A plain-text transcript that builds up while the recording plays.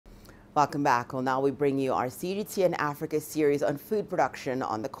Welcome back. Well, now we bring you our CGTN Africa series on food production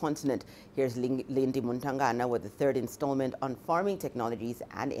on the continent. Here's Lindy Mtongana with the third installment on farming technologies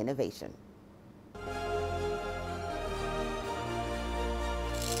and innovation.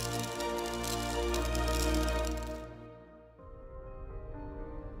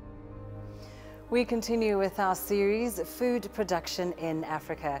 We continue with our series, Food Production in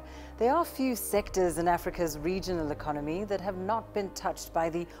Africa. There are few sectors in Africa's regional economy that have not been touched by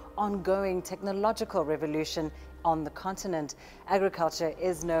the ongoing technological revolution on the continent. Agriculture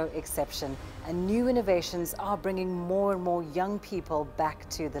is no exception, and new innovations are bringing more and more young people back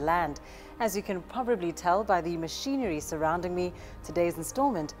to the land. As you can probably tell by the machinery surrounding me, today's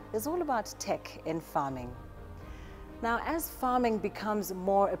installment is all about tech in farming. Now, as farming becomes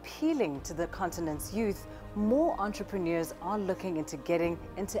more appealing to the continent's youth, more entrepreneurs are looking into getting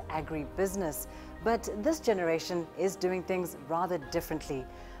into agribusiness. But this generation is doing things rather differently.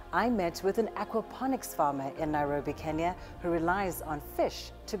 I met with an aquaponics farmer in Nairobi, Kenya, who relies on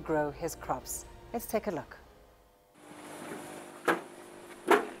fish to grow his crops. Let's take a look.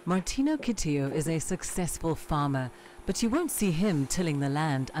 Martino Kitillo is a successful farmer, but you won't see him tilling the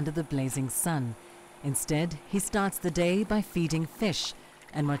land under the blazing sun. Instead, he starts the day by feeding fish,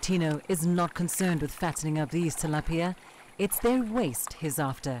 and Martino is not concerned with fattening up these tilapia. It's their waste he's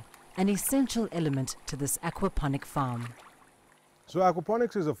after, an essential element to this aquaponic farm. So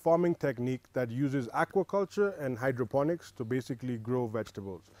aquaponics is a farming technique that uses aquaculture and hydroponics to basically grow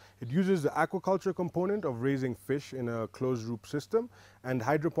vegetables. It uses the aquaculture component of raising fish in a closed loop system, and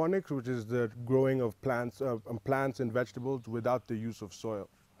hydroponics, which is the growing of plants and vegetables without the use of soil.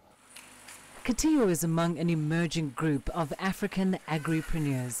 Kitillo is among an emerging group of African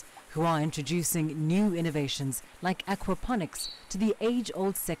agripreneurs who are introducing new innovations like aquaponics to the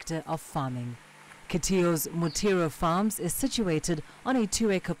age-old sector of farming. Kitillo's Mutiro Farms is situated on a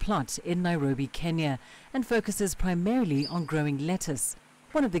 2-acre plot in Nairobi, Kenya, and focuses primarily on growing lettuce.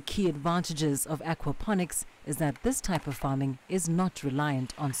 One of the key advantages of aquaponics is that this type of farming is not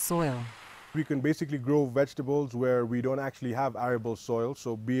reliant on soil. We can basically grow vegetables where we don't actually have arable soil,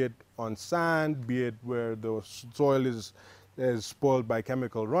 so be it on sand, be it where the soil is spoiled by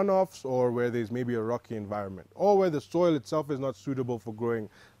chemical runoffs, or where there's maybe a rocky environment, or where the soil itself is not suitable for growing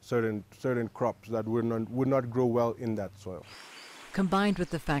certain crops that would not grow well in that soil. Combined with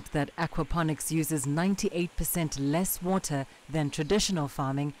the fact that aquaponics uses 98% less water than traditional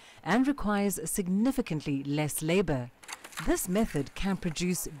farming and requires significantly less labor, this method can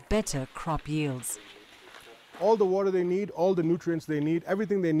produce better crop yields. All the water they need, all the nutrients they need,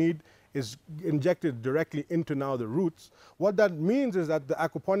 everything they need is injected directly into now the roots. What that means is that the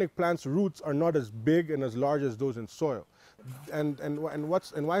aquaponic plant's roots are not as big and as large as those in soil. And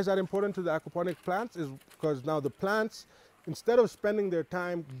why is that important to the aquaponic plants? Is because now the plants, instead of spending their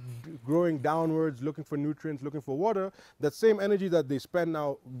time growing downwards, looking for nutrients, looking for water, that same energy that they spend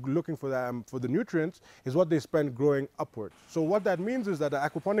now looking for the nutrients is what they spend growing upwards. So what that means is that the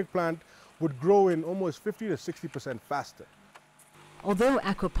aquaponic plant would grow in almost 50 to 60% faster. Although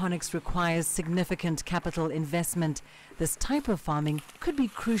aquaponics requires significant capital investment, this type of farming could be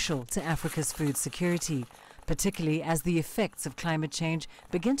crucial to Africa's food security, particularly as the effects of climate change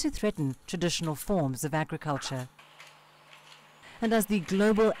begin to threaten traditional forms of agriculture. And as the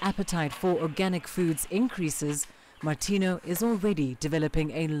global appetite for organic foods increases, Martino is already developing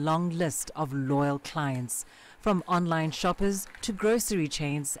a long list of loyal clients, from online shoppers to grocery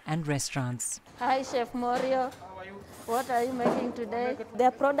chains and restaurants. Hi, Chef Morio. How are you? What are you making today? Their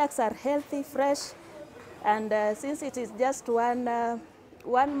products are healthy, fresh, and since it is just 1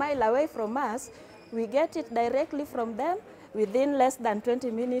 mile away from us, we get it directly from them. Within less than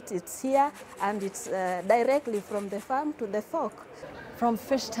 20 minutes, it's here, and it's directly from the farm to the fork. From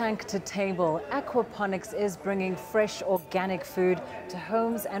fish tank to table, aquaponics is bringing fresh organic food to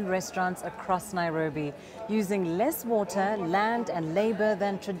homes and restaurants across Nairobi. Using less water, land and labor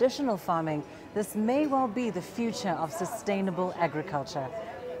than traditional farming, this may well be the future of sustainable agriculture.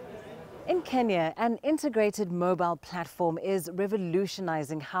 In Kenya, an integrated mobile platform is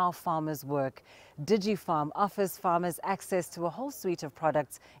revolutionizing how farmers work. DigiFarm offers farmers access to a whole suite of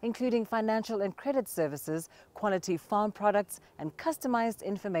products, including financial and credit services, quality farm products, and customized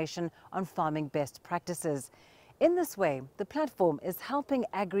information on farming best practices. In this way, the platform is helping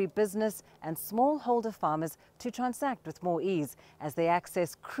agribusiness and smallholder farmers to transact with more ease as they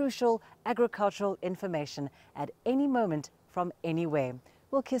access crucial agricultural information at any moment from anywhere.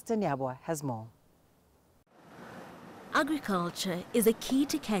 Well, Kirsten Yabwa has more. Agriculture is a key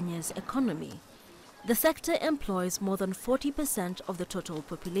to Kenya's economy. The sector employs more than 40% of the total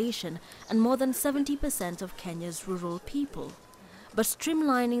population and more than 70% of Kenya's rural people. but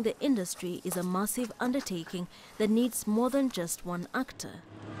streamlining the industry is a massive undertaking that needs more than just one actor.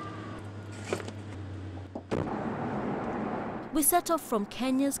 We set off from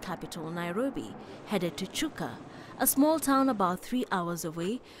Kenya's capital, Nairobi, headed to Chuka, a small town about 3 hours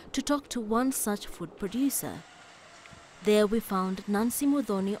away, to talk to one such food producer. There we found Nancy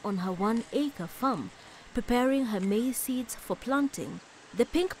Mudhoni on her 1-acre farm, preparing her maize seeds for planting. The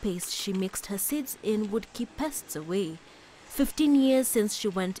pink paste she mixed her seeds in would keep pests away. 15 years since she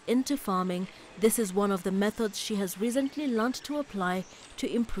went into farming, this is one of the methods she has recently learned to apply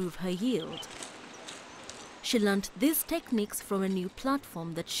to improve her yield. She learned these techniques from a new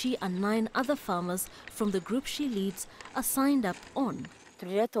platform that she and 9 other farmers from the group she leads are signed up on.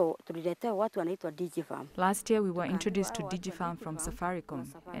 Last year we were introduced to DigiFarm from Safaricom,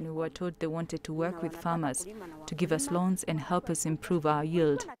 and we were told they wanted to work with farmers to give us loans and help us improve our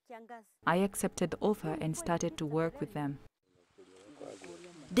yield. I accepted the offer and started to work with them.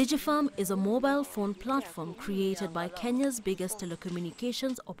 DigiFarm is a mobile phone platform created by Kenya's biggest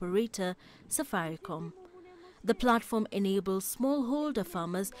telecommunications operator, Safaricom. The platform enables smallholder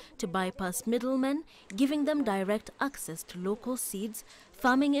farmers to bypass middlemen, giving them direct access to local seeds,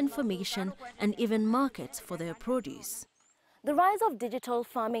 farming information, and even markets for their produce. The rise of digital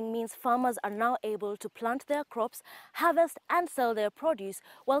farming means farmers are now able to plant their crops, harvest and sell their produce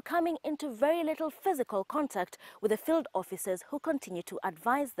while coming into very little physical contact with the field officers who continue to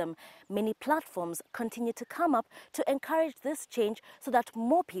advise them. Many platforms continue to come up to encourage this change so that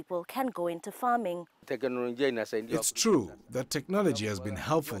more people can go into farming. It's true that technology has been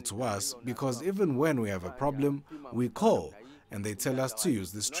helpful to us because even when we have a problem, we call and they tell us to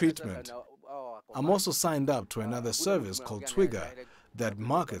use this treatment. I'm also signed up to another service called Twigger that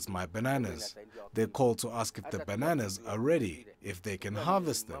markets my bananas. They call to ask if the bananas are ready, if they can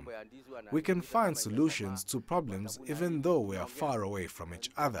harvest them. We can find solutions to problems even though we are far away from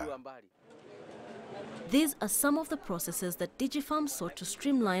each other. These are some of the processes that DigiFarm sought to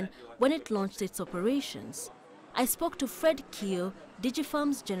streamline when it launched its operations. I spoke to Fred Keo,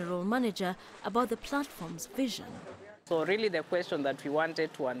 DigiFarm's general manager, about the platform's vision. So really the question that we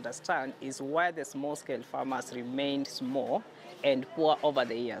wanted to understand is why the small-scale farmers remained small and poor over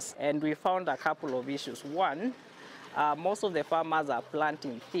the years. And we found a couple of issues. One, most of the farmers are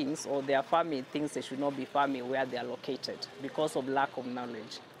planting things or they are farming things they should not be farming where they are located because of lack of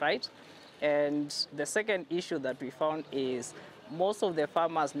knowledge, right? And the second issue that we found is most of the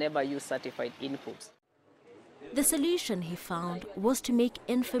farmers never use certified inputs. The solution, he found, was to make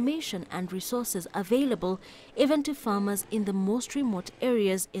information and resources available even to farmers in the most remote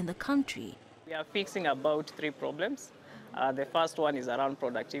areas in the country. We are fixing about 3 problems. The first one is around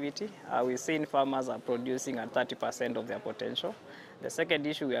productivity. We've seen farmers are producing at 30% of their potential. The second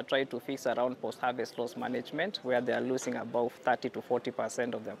issue we are trying to fix around post-harvest loss management, where they are losing about 30 to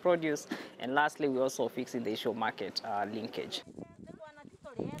 40% of their produce. And lastly, we're also fixing the issue of market linkage.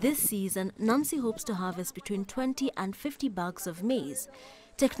 This season, Nancy hopes to harvest between 20 and 50 bags of maize.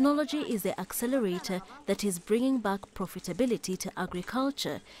 Technology is the accelerator that is bringing back profitability to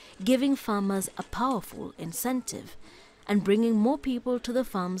agriculture, giving farmers a powerful incentive. And bringing more people to the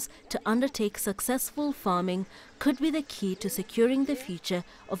farms to undertake successful farming could be the key to securing the future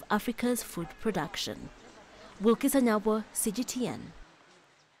of Africa's food production. Wilkisa Nyabwa, CGTN.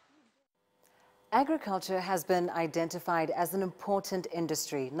 Agriculture has been identified as an important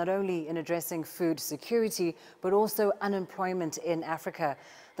industry, not only in addressing food security, but also unemployment in Africa.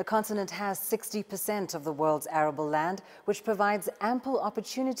 The continent has 60% of the world's arable land, which provides ample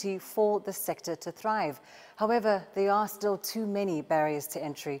opportunity for the sector to thrive. However, there are still too many barriers to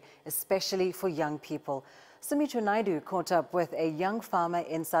entry, especially for young people. Sumitra Naidu caught up with a young farmer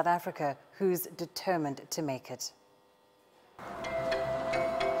in South Africa who's determined to make it.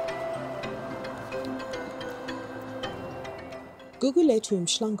 Gugulethu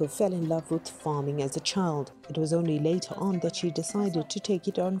Mhlangu fell in love with farming as a child. It was only later on that she decided to take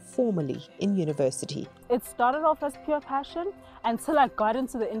it on formally in university. It started off as pure passion until I got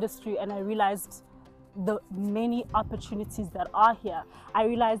into the industry and I realized the many opportunities that are here. I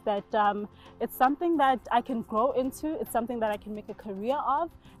realized that it's something that I can grow into, it's something that I can make a career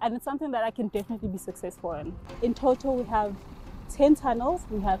of, and it's something that I can definitely be successful in. In total, we have 10 tunnels,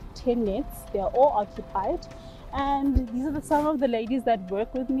 we have 10 nets, they're all occupied. And these are some of the ladies that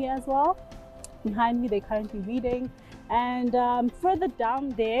work with me as well. Behind me, they're currently reading. And further down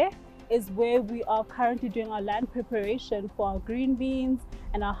there is where we are currently doing our land preparation for our green beans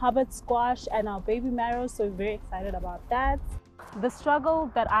and our Hubbard squash and our baby marrows. So we're very excited about that. The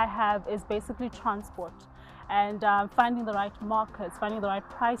struggle that I have is basically transport. and finding the right markets, finding the right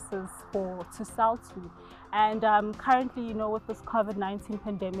prices to sell to. And currently, you know, with this COVID-19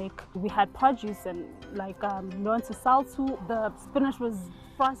 pandemic, we had produce and none to sell to. The spinach was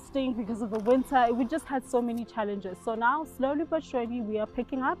frosting because of the winter. We just had so many challenges. So now, slowly but surely, we are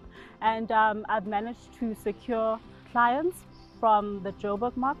picking up, and I've managed to secure clients from the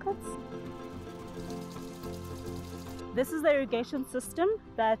Joburg markets. This is the irrigation system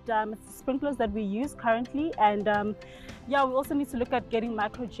that it's the sprinklers that we use currently, and yeah, we also need to look at getting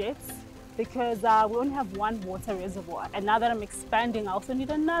microjets because we only have one water reservoir, and now that I'm expanding, I also need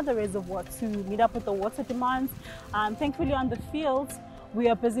another reservoir to meet up with the water demands. Thankfully, on the fields, we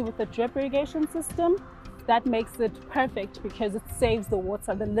are busy with the drip irrigation system. That makes it perfect because it saves the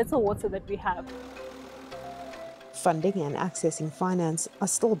water, the little water that we have. Funding and accessing finance are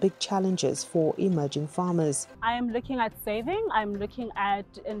still big challenges for emerging farmers. I am looking at saving, I'm looking at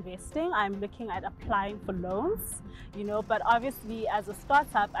investing, I'm looking at applying for loans, you know, but obviously as a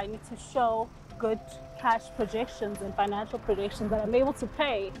startup, I need to show good cash projections and financial projections that I'm able to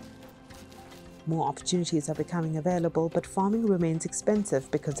pay. More opportunities are becoming available, but farming remains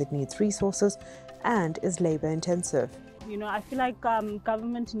expensive because it needs resources and is labor intensive. You know, I feel like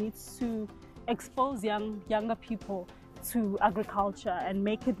government needs to expose younger people to agriculture and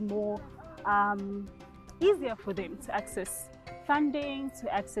make it more easier for them to access funding,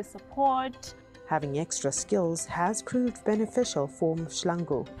 to access support. Having extra skills has proved beneficial for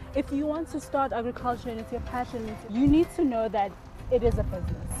Mshlangu. If you want to start agriculture and it's your passion, you need to know that it is a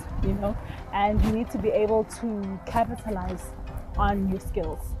business, you know, and you need to be able to capitalize on your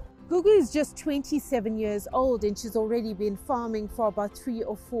skills. Gugu is just 27 years old and she's already been farming for about 3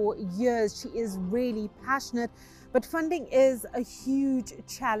 or 4 years. She is really passionate, but funding is a huge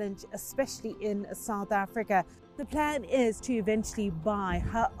challenge, especially in South Africa. The plan is to eventually buy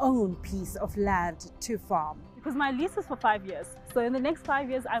her own piece of land to farm. Because my lease is for 5 years. So in the next 5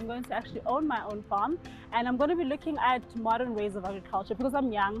 years, I'm going to actually own my own farm, and I'm going to be looking at modern ways of agriculture. Because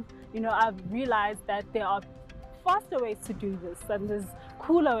I'm young, you know, I've realized that there are faster ways to do this, and there's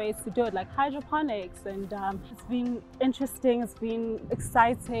cooler ways to do it, like hydroponics. And it's been interesting, it's been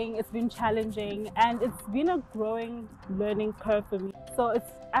exciting, it's been challenging, and it's been a growing learning curve for me. So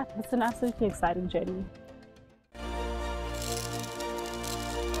it's an absolutely exciting journey.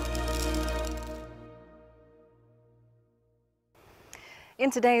 In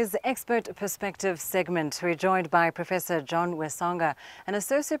today's Expert Perspective segment, we're joined by Professor John Wesonga, an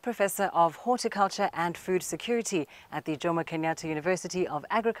Associate Professor of Horticulture and Food Security at the Jomo Kenyatta University of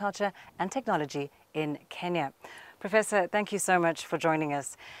Agriculture and Technology in Kenya. Professor, thank you so much for joining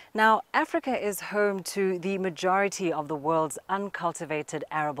us. Now, Africa is home to the majority of the world's uncultivated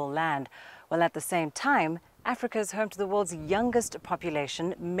arable land, while at the same time, Africa is home to the world's youngest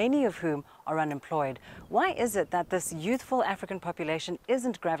population, many of whom are unemployed. Why is it that this youthful African population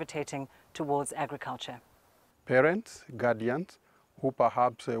isn't gravitating towards agriculture? Parents, guardians, who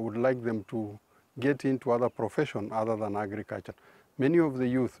perhaps would like them to get into other profession other than agriculture. Many of the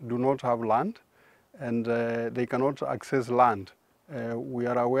youth do not have land, and they cannot access land. We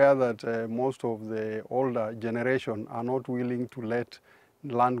are aware that most of the older generation are not willing to let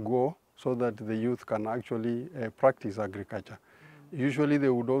land go so that the youth can actually practice agriculture. Usually they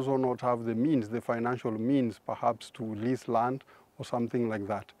would also not have the means, the financial means perhaps to lease land or something like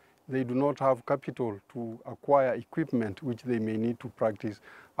that. They do not have capital to acquire equipment which they may need to practice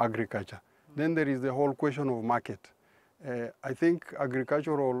agriculture. Then there is the whole question of market. I think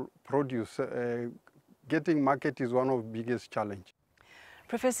agricultural produce, getting market is one of the biggest challenges.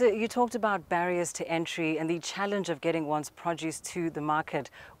 Professor, you talked about barriers to entry and the challenge of getting one's produce to the market.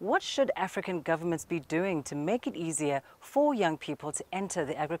 What should African governments be doing to make it easier for young people to enter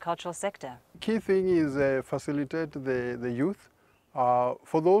the agricultural sector? Key thing is facilitate the youth.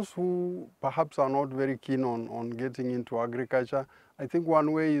 For those who perhaps are not very keen on getting into agriculture, I think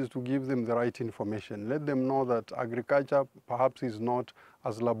one way is to give them the right information. Let them know that agriculture perhaps is not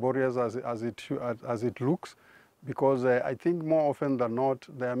as laborious as it looks. Because I think more often than not,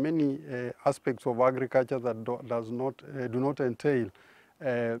 there are many aspects of agriculture that do not entail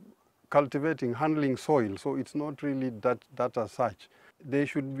cultivating, handling soil. So it's not really that as such. There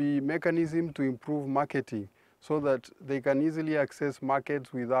should be mechanism to improve marketing so that they can easily access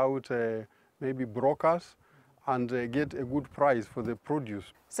markets without maybe brokers, and get a good price for the produce.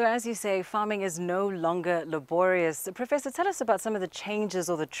 So as you say, farming is no longer laborious. Professor, tell us about some of the changes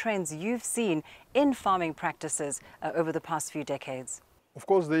or the trends you've seen in farming practices over the past few decades. Of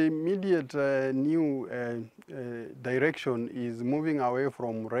course, the immediate new direction is moving away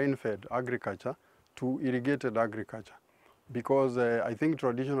from rain-fed agriculture to irrigated agriculture. because I think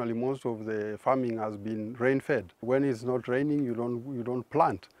traditionally most of the farming has been rain-fed. When it's not raining, you don't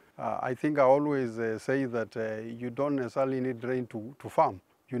plant. I think I always say that you don't necessarily need rain to farm.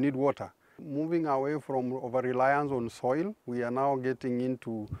 You need water. Moving away from over-reliance on soil, we are now getting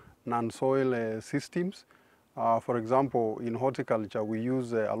into non-soil systems. For example, in horticulture, we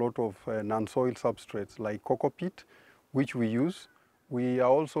use a lot of non-soil substrates like cocoa peat, which we use. We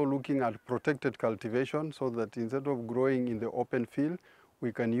are also looking at protected cultivation so that instead of growing in the open field,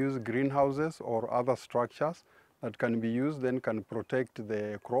 we can use greenhouses or other structures that can be used, then can protect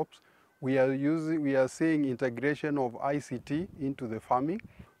the crops. We are seeing integration of ICT into the farming,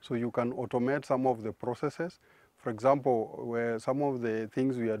 so you can automate some of the processes. For example, where some of the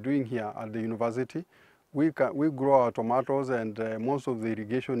things we are doing here at the university, we grow our tomatoes, and most of the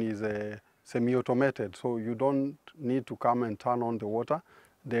irrigation is semi-automated, so you don't need to come and turn on the water.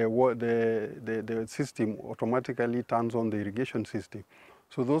 The system automatically turns on the irrigation system.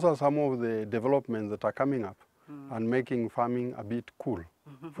 So those are some of the developments that are coming up and making farming a bit cool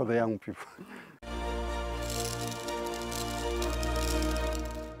for the young people.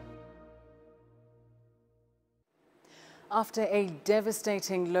 After a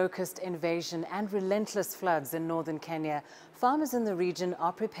devastating locust invasion and relentless floods in northern Kenya, farmers in the region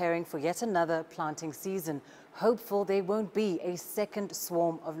are preparing for yet another planting season, hopeful there won't be a second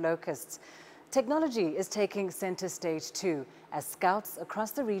swarm of locusts. Technology is taking center stage too, as scouts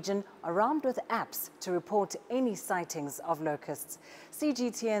across the region are armed with apps to report any sightings of locusts.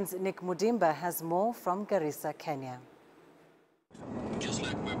 CGTN's Nick Mudimba has more from Garissa, Kenya. Just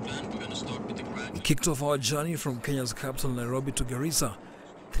like we planned, we're going to start with the gradual. We kicked off our journey from Kenya's capital Nairobi to Garissa,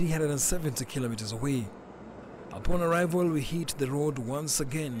 370 kilometers away. Upon arrival, we hit the road once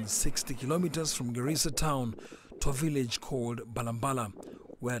again, 60 kilometers from Garissa town to a village called Balambala,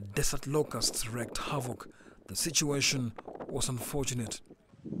 where desert locusts wreaked havoc. The situation was unfortunate.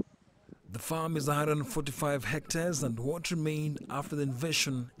 The farm is 145 hectares, and what remained after the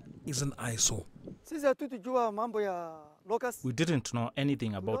invasion is an eyesore. We didn't know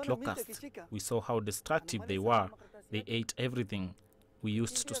anything about locusts. We saw how destructive they were. They ate everything. We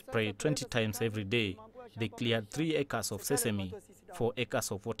used to spray 20 times every day. They cleared 3 acres of sesame. 4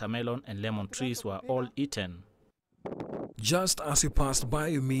 acres of watermelon and lemon trees were all eaten. Just as you passed by,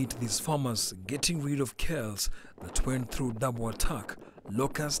 you meet these farmers getting rid of kales that went through double attack,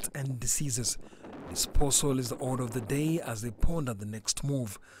 locusts and diseases. Disposal is the order of the day as they ponder the next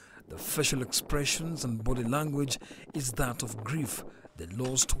move. The facial expressions and body language is that of grief. They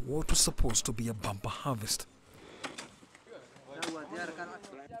lost what was supposed to be a bumper harvest.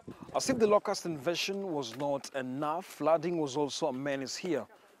 As if the locust invasion was not enough, flooding was also a menace here.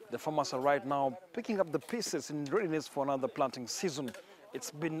 The farmers are right now picking up the pieces in readiness for another planting season. It's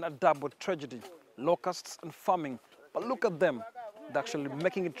been a double tragedy, locusts and farming. But look at them, they're actually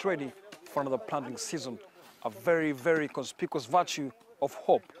making it ready for another planting season. A very, very conspicuous virtue of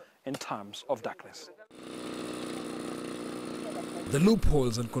hope in times of darkness. The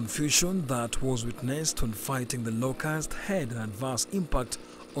loopholes and confusion that was witnessed when fighting the locust had an adverse impact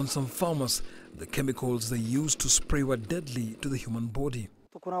on some farmers. The chemicals they used to spray were deadly to the human body.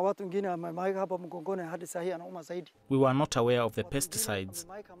 We were not aware of the pesticides.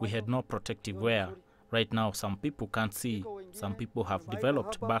 We had no protective wear. Right now, some people can't see. Some people have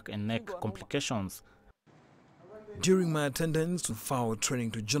developed back and neck complications. During my attendance to FAO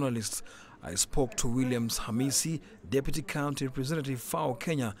training to journalists, I spoke to Williams Hamisi, Deputy County Representative FAO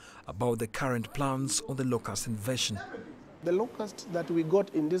Kenya, about the current plans on the locust invasion. The locust that we got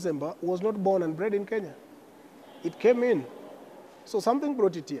in December was not born and bred in Kenya. It came in. So something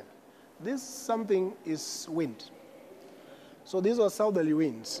brought it here. This something is wind. So these were southerly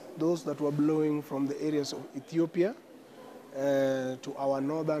winds, those that were blowing from the areas of Ethiopia to our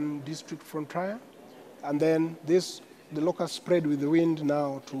northern district frontier. And then the locust spread with the wind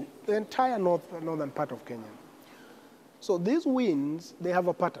now to the entire northern part of Kenya. So these winds, they have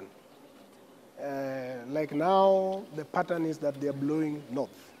a pattern. Like now, the pattern is that they are blowing north.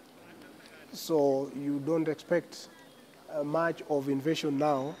 So you don't expect much of invasion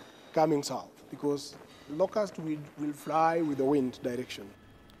now coming south, because locusts will fly with the wind direction.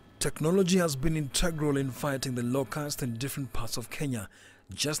 Technology has been integral in fighting the locust in different parts of Kenya.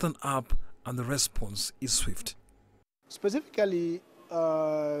 Just an app and the response is swift. Specifically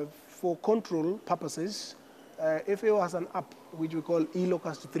for control purposes, FAO has an app which we call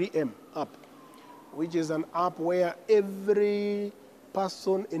eLocust 3M app, which is an app where every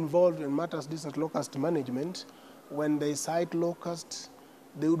person involved in matters desert locust management, when they sight locusts,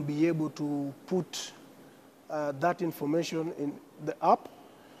 they would be able to put that information in the app,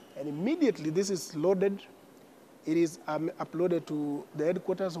 and immediately this is loaded it is uploaded to the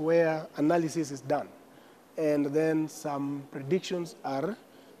headquarters where analysis is done. And then some predictions are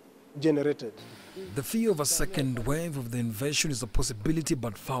generated. The fear of a second wave of the invasion is a possibility,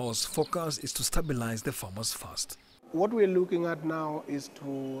 but FAO's focus is to stabilize the farmers first. What we're looking at now is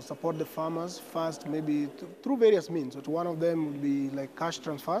to support the farmers first, maybe through various means. So one of them would be like cash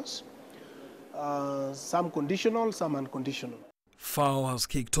transfers, some conditional, some unconditional. FAO has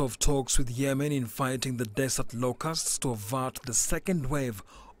kicked off talks with Yemen in fighting the desert locusts to avert the second wave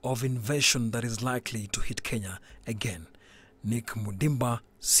of invasion that is likely to hit Kenya again. Nick Mudimba,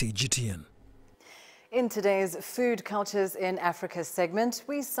 CGTN. In today's Food Cultures in Africa segment,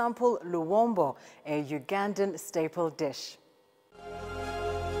 we sample luwombo, a Ugandan staple dish.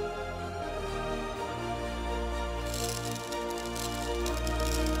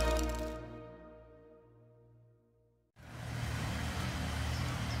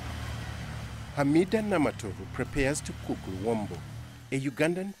 Hamida Namatovu prepares to cook luwombo, a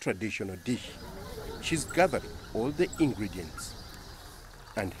Ugandan traditional dish. She's gathered all the ingredients,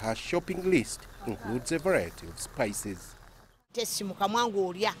 and her shopping list includes a variety of spices.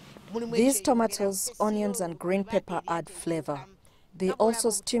 These tomatoes, onions and green pepper add flavor. They also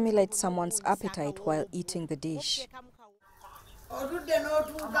stimulate someone's appetite while eating the dish.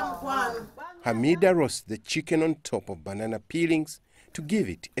 Hamida roasts the chicken on top of banana peelings to give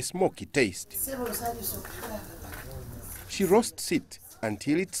it a smoky taste. She roasts it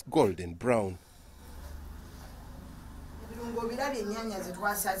until it's golden brown.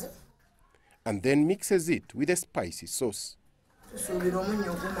 And then mixes it with a spicy sauce.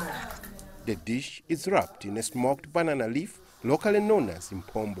 The dish is wrapped in a smoked banana leaf, locally known as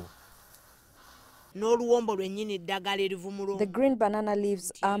impombo. The green banana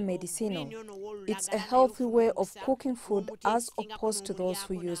leaves are medicinal. It's a healthy way of cooking food as opposed to those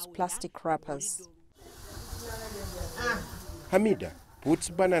who use plastic wrappers. Hamida puts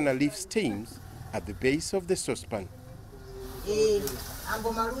banana leaf stems at the base of the saucepan.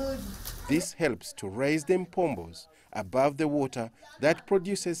 This helps to raise the mpombos above the water that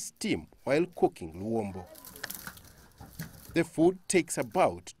produces steam while cooking luwombo. The food takes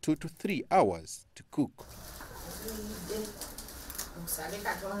about 2 to 3 hours to cook.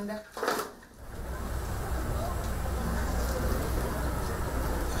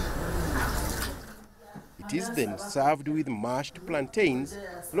 It is then served with mashed plantains,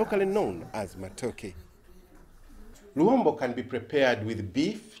 locally known as matoke. Luwombo can be prepared with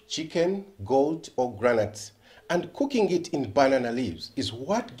beef, chicken, goat or granuts, and cooking it in banana leaves is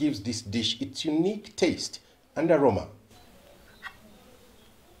what gives this dish its unique taste and aroma.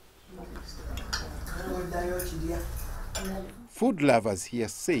 Food lovers here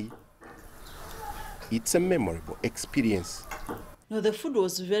say it's a memorable experience. No, the food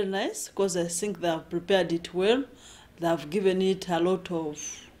was very nice because I think they have prepared it well. They have given it a lot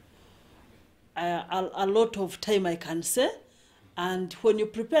of time, I can say. And when you're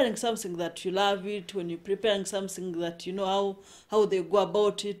preparing something that you love it, when you're preparing something that you know how they go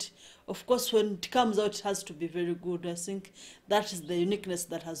about it, of course, when it comes out, it has to be very good. I think that is the uniqueness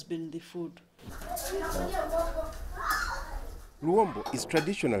that has been the food. Luwombo is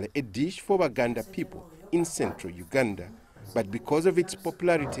traditionally a dish for Baganda people in central Uganda, but because of its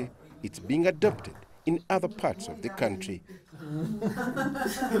popularity, it's being adopted in other parts of the country.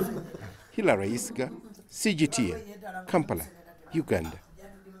 Hilary Isga, CGTN, Kampala, Uganda.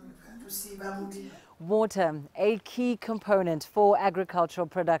 Water, a key component for agricultural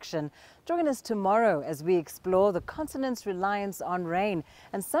production. Join us tomorrow as we explore the continent's reliance on rain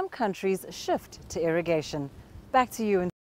and some countries' shift to irrigation. Back to you.